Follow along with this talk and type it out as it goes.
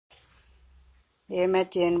ये मैं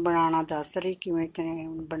चेन बनाना दस रही किवें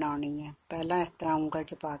चेन बनानी है। पहला इस तरह ਉਂਗਲ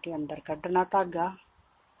च पा के अंदर कढ़ना धागा,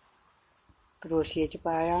 क्रोशिए च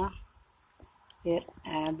पाया, फिर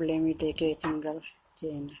ऐ बलेमी दे के सिंगल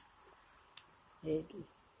चेन।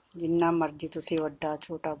 जिन्ना मर्जी तुसी वड्डा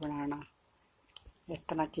छोटा बनाना, इस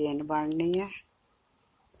तरह चेन बननी है।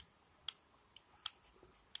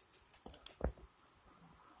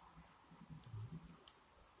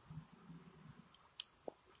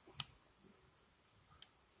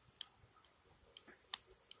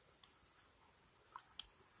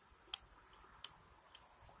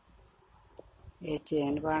 ये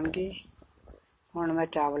चेन बन गई। हुण मैं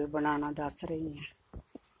चावल बनाना दस रही हैं।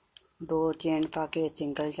 दो चेन पा के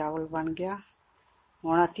सिंगल चावल बन गया।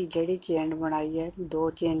 हुण असीं जिहड़ी चेन बनाई है दो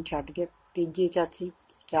चेन छड्ड के तीजी च असीं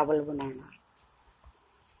चावल बनाना।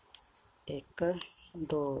 एक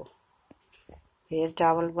दो, फिर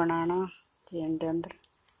चावल बनाना चेन दे अंदर,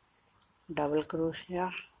 डबल क्रोशिया,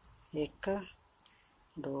 एक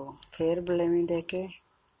दो, फिर बलेमी दे के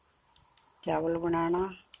चावल बनाना,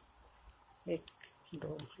 एक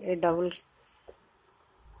दो, ये डबल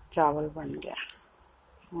चावल बन गया।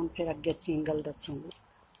 हुण फिर अगे सिंगल दसूंगी।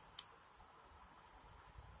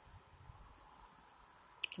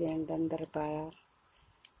 चेन के अंदर पाया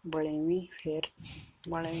बलेमी, फिर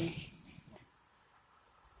बलेमी,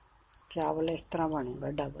 चावल इस तरह बनूगा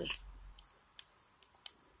डबल।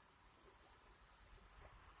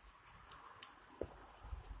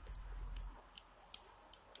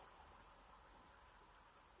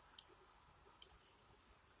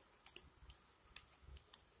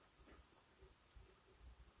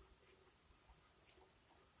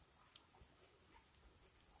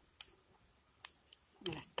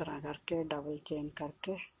 इस तरह करके डबल चेन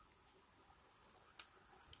करके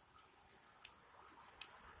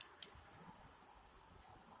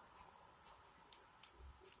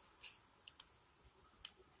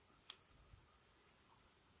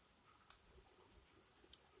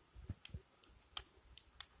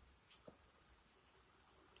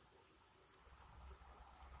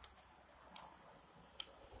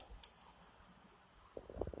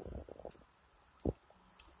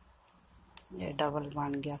ये डबल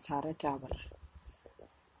बन गया सारा चावल।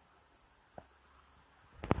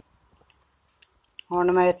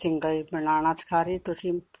 हुण मैं सिंगल बनाना सिखा रही।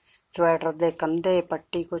 तुसी स्वेटर दे कंधे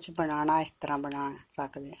पट्टी कुछ बनाना इस तरह बना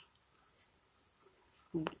सकदे।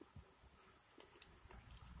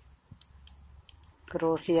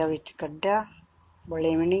 क्रोशिया विच कढ़िया,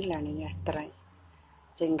 बलेमी नहीं लैनी इस तरह ही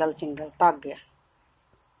सिंगल सिंगल धागे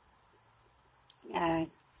ऐ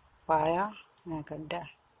पाया, ऐ कढ़िया।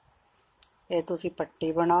 ये तुसी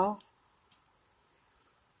पट्टी बनाओ,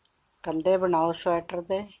 कंधे बनाओ स्वेटर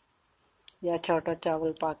दे, या छोटा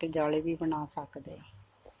चावल पा के जाली भी बना सकते हो।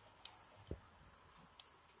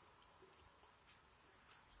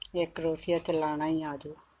 ये क्रोशिया चलाना ही आ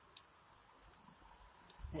जाओ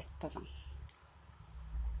इस तरह।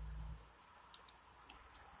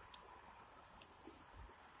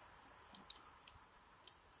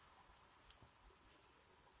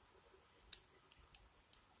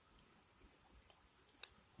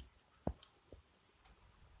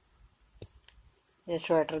 ये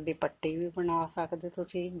स्वेटर की पट्टी भी बना सकते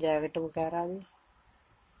तुसी, जैकेट वगैरह की।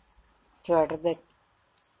 स्वेटर के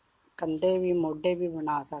कंधे भी मोढे भी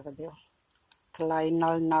बना सकते हो। सिलाई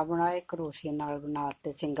नाल ना बनाए, क्रोशिया नाल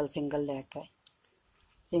बनाते सिंगल सिंगल लैके।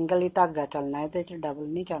 सिंगल ही धागा चलना, ये डबल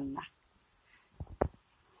नहीं चलना।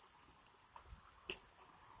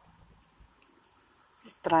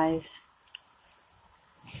 इस तरह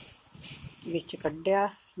विच कढ़िया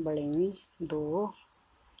बलेमी दो,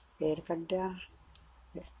 फिर कढ़िया,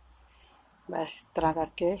 बस इस तरह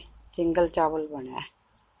करके सिंगल चावल बनया।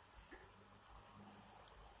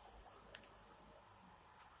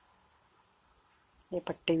 ये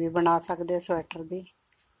पट्टी भी बना सकते स्वेटर की,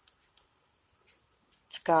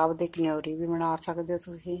 स्काफ की कन्योरी भी बना सकते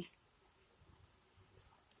तुसी।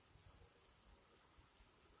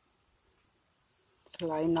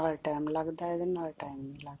 सिलाई नाल टाइम लगता है, इहदे नाल टाइम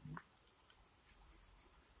नहीं लगना।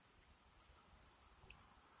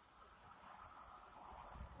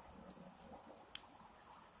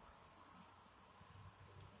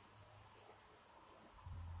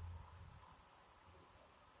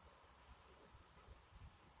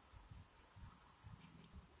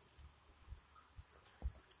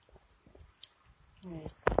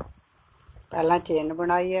 पहला चेन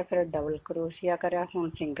बनाई है, फिर डबल क्रोशिया करया, हुण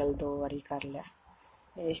सिंगल दो बारी कर लिया।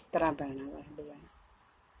 इस तरह पैना डिजाइन।